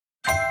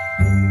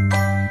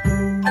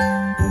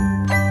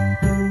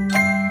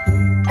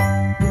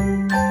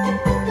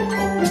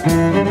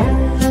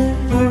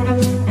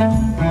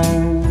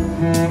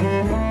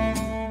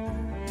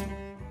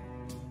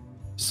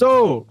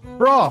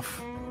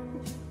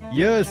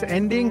Year's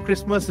ending,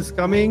 Christmas is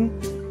coming.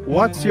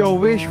 What's your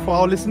wish for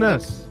our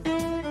listeners?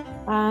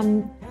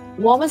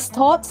 Warmest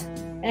thoughts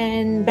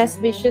and best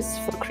wishes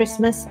for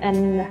Christmas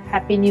and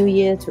Happy New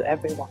Year to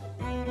everyone.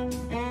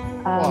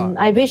 Wow.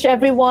 I wish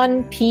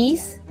everyone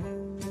peace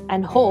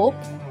and hope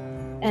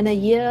and a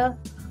year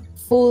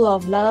full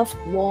of love,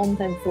 warmth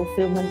and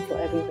fulfillment for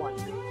everyone.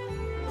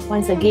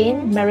 Once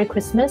again, Merry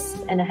Christmas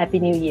and a Happy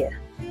New Year.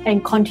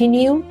 And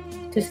continue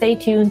to stay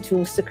tuned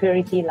to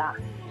Security La.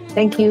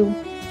 Thank you.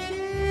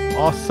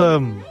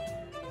 Awesome.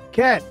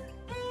 Kat,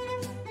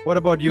 what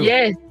about you?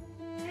 Yes,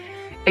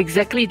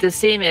 exactly the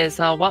same as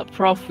what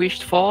Prof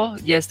wished for.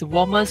 Yes, the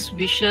warmest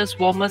wishes,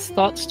 warmest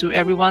thoughts to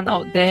everyone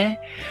out there.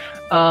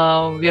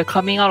 We are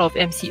coming out of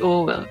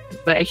MCO,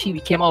 but actually we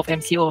came out of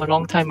MCO a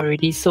long time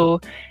already. So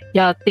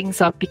yeah,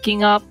 things are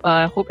picking up.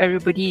 I hope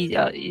everybody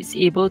is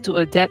able to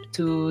adapt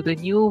to the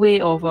new way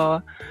of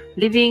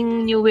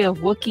living, new way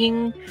of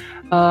working.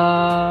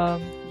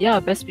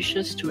 Best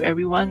wishes to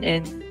everyone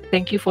and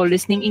thank you for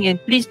listening in, and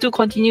please do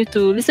continue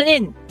to listen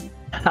in.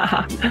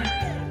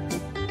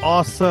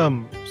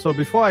 Awesome. So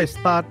before I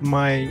start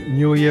my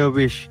New Year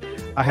wish,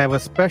 I have a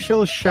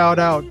special shout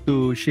out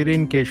to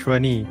Shirin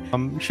Keshwani.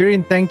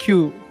 Shirin, thank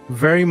you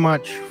very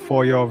much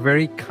for your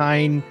very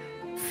kind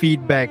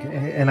feedback.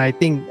 And I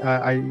think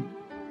I'm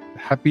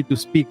happy to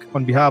speak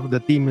on behalf of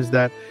the team is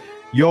that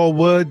your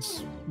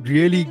words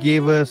really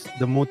gave us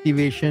the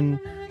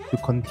motivation to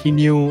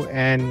continue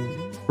and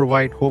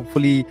provide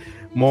hopefully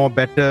more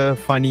better,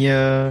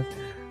 funnier,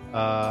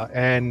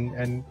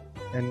 and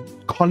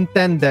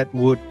content that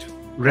would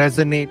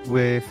resonate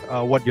with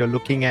what you're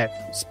looking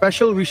at.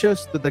 Special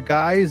wishes to the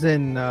guys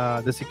in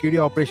the Security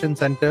Operations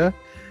Center.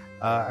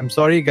 I'm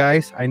sorry,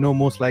 guys. I know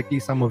most likely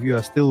some of you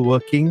are still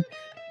working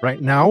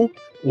right now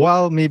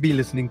while maybe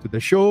listening to the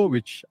show,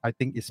 which I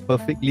think is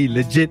perfectly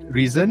legit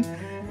reason.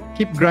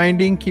 Keep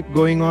grinding, keep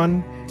going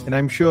on, and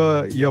I'm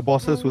sure your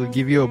bosses will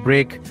give you a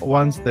break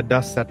once the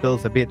dust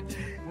settles a bit.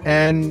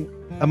 And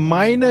a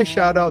minor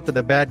shout out to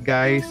the bad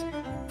guys,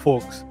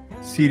 folks.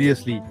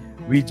 Seriously,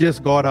 we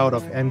just got out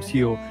of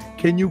MCO.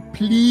 Can you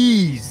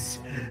please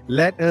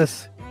let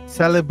us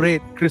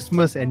celebrate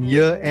Christmas and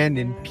year end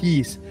in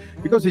peace?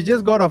 Because we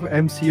just got off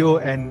MCO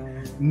and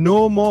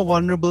no more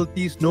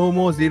vulnerabilities, no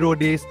more 0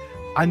 days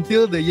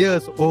until the year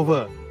is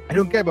over. I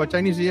don't care about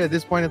Chinese New Year at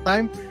this point in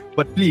time,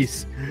 but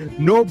please,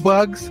 no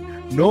bugs,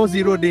 no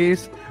 0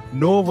 days,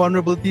 no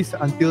vulnerabilities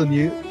until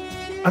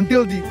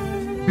the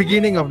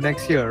beginning of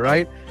next year,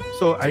 right?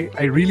 So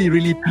I really,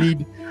 really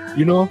plead,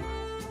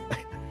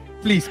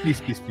 please,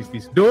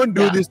 don't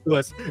do this to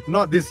us.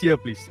 Not this year,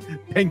 please.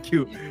 Thank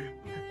you.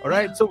 All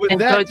right. So with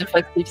Enjoy that, the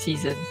festive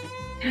season.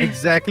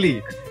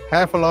 exactly.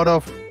 Have a lot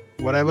of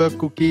whatever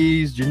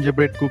cookies,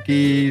 gingerbread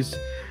cookies,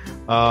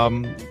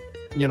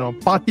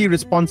 party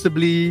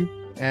responsibly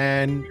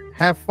and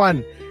have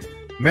fun.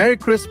 Merry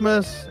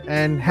Christmas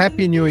and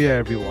Happy New Year,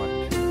 everyone.